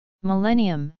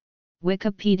Millennium,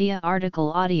 Wikipedia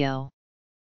article audio.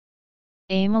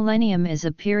 A millennium is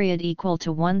a period equal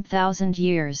to 1,000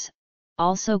 years,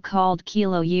 also called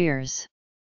kilo years.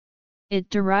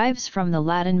 It derives from the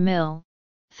Latin mil,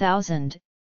 thousand,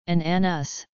 and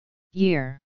annus,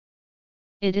 year.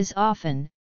 It is often,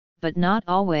 but not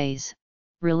always,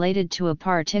 related to a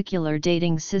particular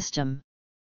dating system.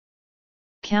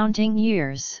 Counting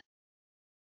years.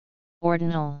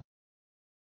 Ordinal.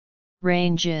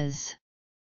 Ranges.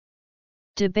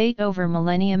 Debate over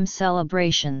millennium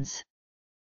celebrations.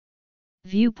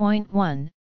 Viewpoint 1,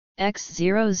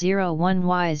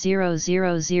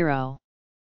 X001Y000.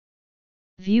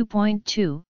 Viewpoint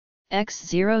 2,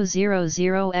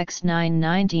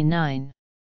 X000X999.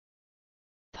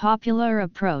 Popular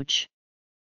approach.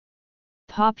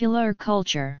 Popular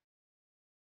culture.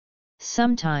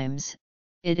 Sometimes,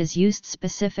 it is used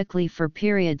specifically for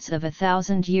periods of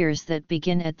 1,000 years that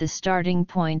begin at the starting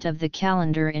point of the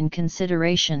calendar in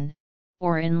consideration,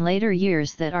 or in later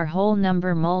years that are whole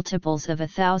number multiples of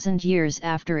 1,000 years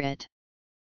after it.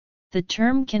 The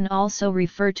term can also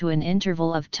refer to an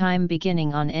interval of time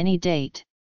beginning on any date.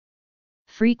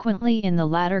 Frequently in the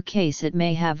latter case it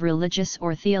may have religious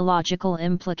or theological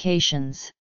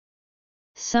implications.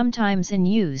 Sometimes in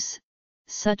use,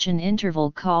 such an interval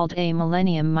called a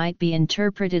millennium might be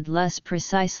interpreted less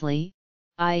precisely,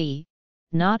 i.e.,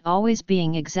 not always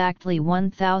being exactly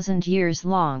 1,000 years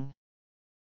long.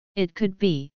 It could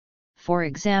be, for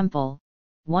example,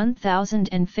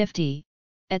 1,050,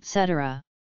 etc.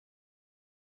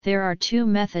 There are two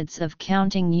methods of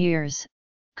counting years,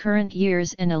 current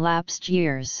years and elapsed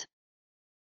years.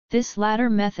 This latter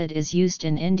method is used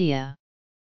in India.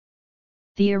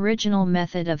 The original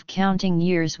method of counting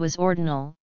years was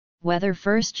ordinal, whether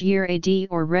first year AD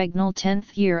or regnal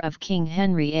 10th year of King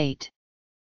Henry VIII.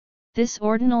 This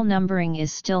ordinal numbering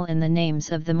is still in the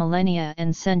names of the millennia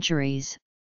and centuries,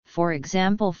 for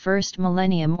example first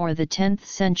millennium or the 10th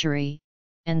century,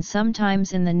 and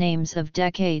sometimes in the names of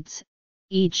decades,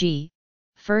 e.g.,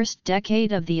 first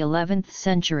decade of the 11th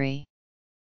century.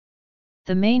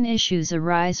 The main issues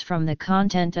arise from the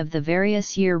content of the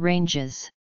various year ranges.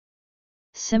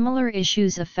 Similar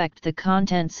issues affect the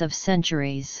contents of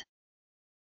centuries.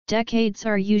 Decades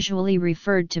are usually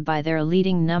referred to by their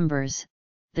leading numbers.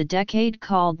 The decade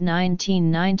called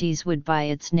 1990s would by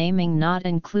its naming not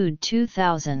include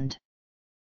 2000.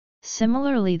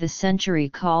 Similarly, the century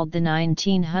called the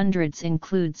 1900s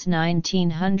includes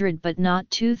 1900 but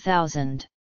not 2000.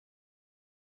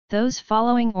 Those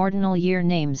following ordinal year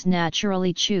names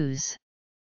naturally choose.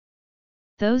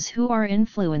 Those who are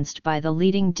influenced by the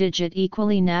leading digit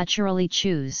equally naturally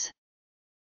choose.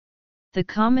 The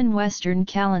common Western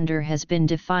calendar has been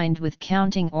defined with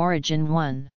counting origin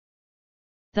 1.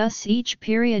 Thus each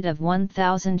period of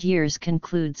 1,000 years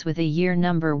concludes with a year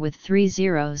number with 3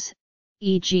 zeros,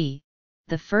 e.g.,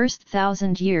 the first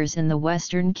 1,000 years in the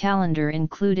Western calendar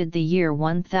included the year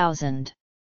 1000.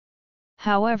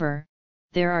 However,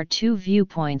 there are two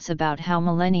viewpoints about how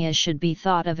millennia should be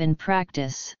thought of in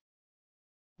practice.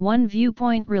 One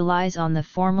viewpoint relies on the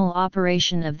formal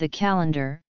operation of the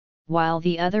calendar, while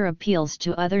the other appeals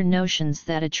to other notions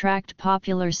that attract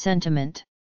popular sentiment.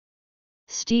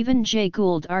 Stephen Jay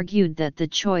Gould argued that the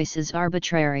choice is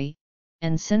arbitrary,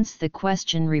 and since the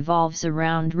question revolves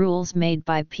around rules made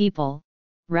by people,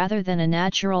 rather than a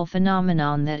natural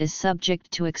phenomenon that is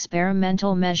subject to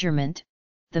experimental measurement,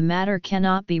 the matter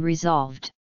cannot be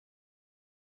resolved.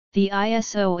 The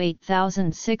ISO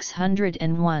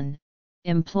 8601,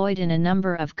 employed in a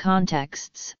number of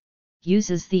contexts,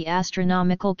 uses the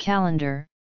astronomical calendar,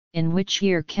 in which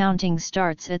year counting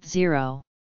starts at 0.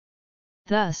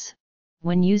 Thus,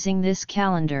 when using this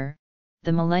calendar,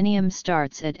 the millennium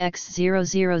starts at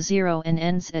X000 and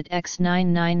ends at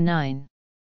X999.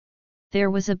 There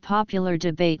was a popular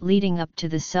debate leading up to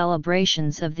the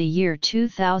celebrations of the year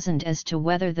 2000 as to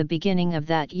whether the beginning of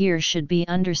that year should be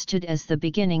understood as the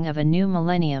beginning of a new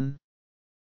millennium.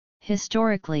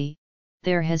 Historically,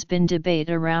 there has been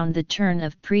debate around the turn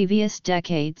of previous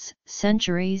decades,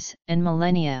 centuries, and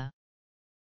millennia.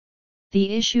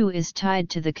 The issue is tied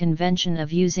to the convention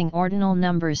of using ordinal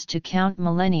numbers to count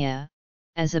millennia,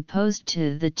 as opposed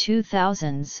to the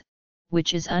 2000s,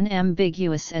 which is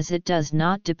unambiguous as it does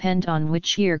not depend on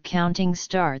which year counting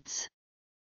starts.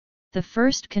 The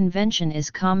first convention is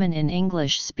common in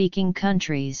English-speaking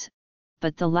countries,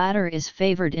 but the latter is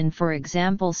favored in, for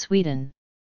example, Sweden.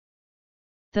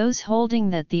 Those holding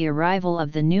that the arrival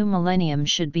of the new millennium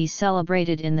should be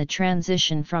celebrated in the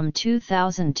transition from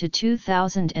 2000 to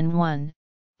 2001,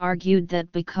 argued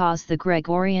that because the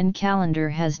Gregorian calendar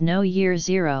has no year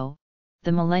 0,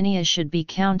 the millennia should be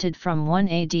counted from 1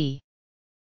 AD.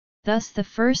 Thus the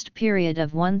first period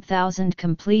of 1000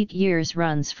 complete years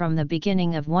runs from the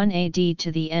beginning of 1 AD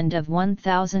to the end of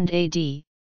 1000 AD,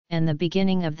 and the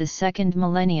beginning of the second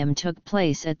millennium took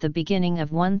place at the beginning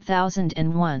of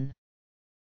 1001.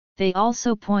 They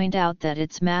also point out that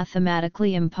it's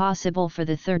mathematically impossible for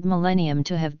the third millennium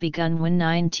to have begun when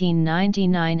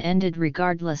 1999 ended,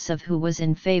 regardless of who was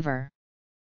in favor.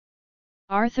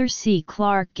 Arthur C.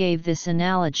 Clarke gave this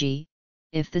analogy: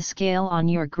 if the scale on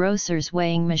your grocer's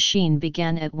weighing machine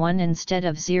began at 1 instead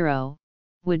of 0,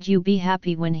 would you be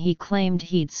happy when he claimed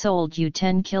he'd sold you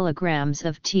 10 kilograms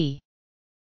of tea?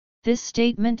 This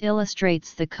statement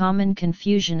illustrates the common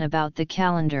confusion about the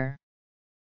calendar.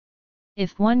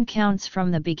 If one counts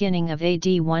from the beginning of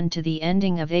AD 1 to the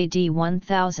ending of AD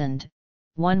 1000,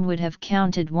 one would have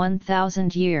counted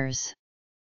 1000 years.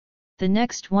 The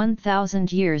next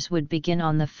 1000 years would begin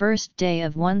on the first day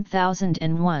of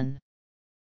 1001.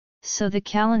 So the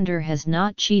calendar has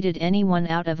not cheated anyone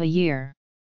out of a year.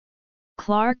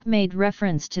 Clarke made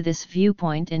reference to this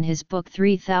viewpoint in his book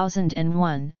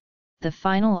 3001, The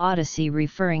Final Odyssey,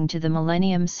 referring to the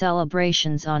Millennium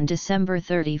celebrations on December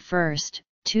 31,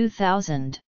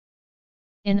 2000.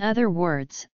 In other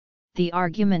words, the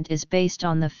argument is based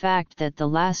on the fact that the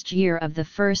last year of the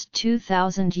first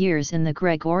 2000 years in the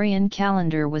Gregorian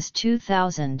calendar was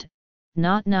 2000,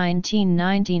 not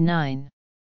 1999.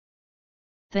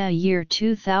 The year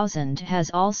 2000 has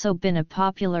also been a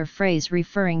popular phrase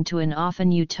referring to an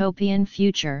often utopian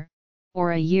future,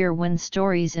 or a year when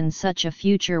stories in such a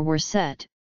future were set,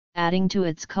 adding to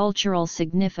its cultural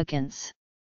significance.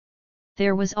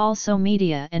 There was also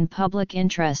media and public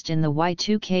interest in the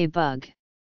Y2K bug.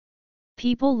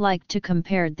 People liked to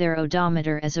compare their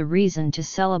odometer as a reason to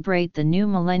celebrate the new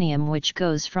millennium, which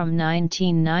goes from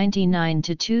 1999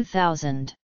 to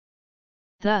 2000.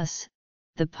 Thus,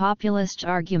 the populist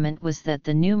argument was that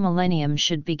the new millennium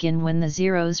should begin when the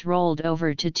zeros rolled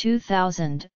over to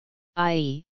 2000,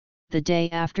 i.e., the day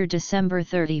after December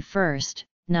 31,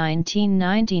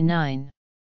 1999.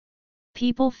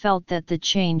 People felt that the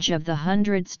change of the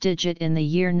hundreds digit in the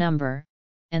year number,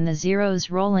 and the zeros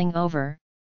rolling over,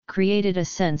 created a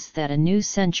sense that a new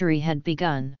century had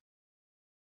begun.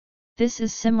 This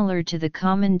is similar to the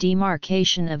common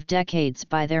demarcation of decades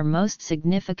by their most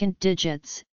significant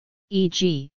digits,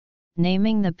 e.g.,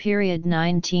 naming the period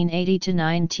 1980 to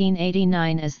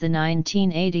 1989 as the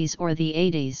 1980s or the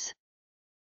 80s.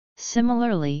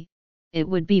 Similarly, it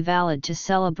would be valid to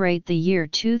celebrate the year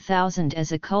 2000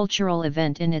 as a cultural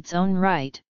event in its own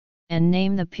right, and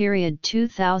name the period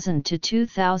 2000 to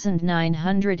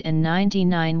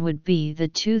 2999 would be the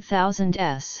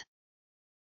 2000s.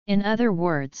 In other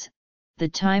words, the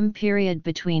time period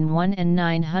between 1 and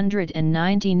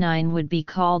 999 would be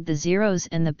called the zeros,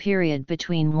 and the period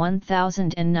between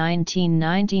 1000 and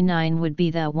 1999 would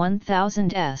be the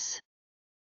 1000s.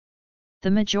 The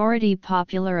majority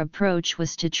popular approach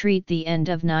was to treat the end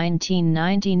of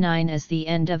 1999 as the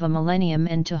end of a millennium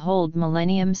and to hold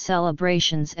millennium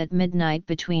celebrations at midnight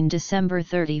between December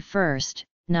 31,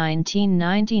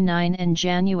 1999 and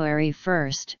January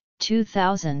 1,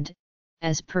 2000,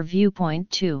 as per viewpoint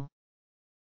 2.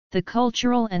 The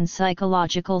cultural and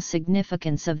psychological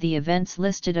significance of the events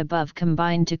listed above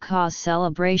combined to cause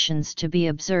celebrations to be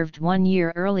observed 1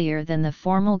 year earlier than the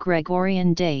formal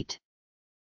Gregorian date.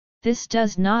 This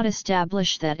does not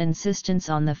establish that insistence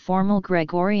on the formal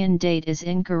Gregorian date is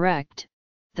incorrect,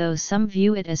 though some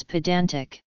view it as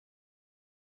pedantic.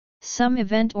 Some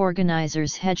event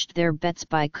organizers hedged their bets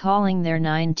by calling their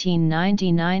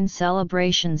 1999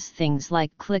 celebrations things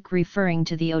like click, referring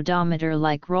to the odometer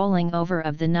like rolling over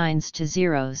of the nines to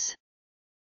zeros.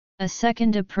 A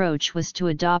second approach was to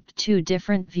adopt two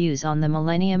different views on the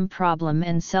millennium problem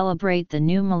and celebrate the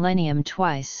new millennium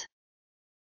twice.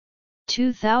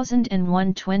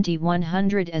 2001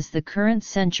 2100 as the current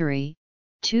century,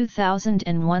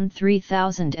 2001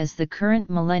 3000 as the current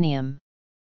millennium.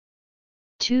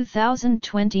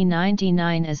 2020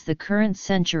 99 as the current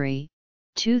century,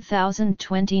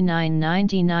 2029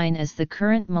 99 as the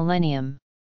current millennium.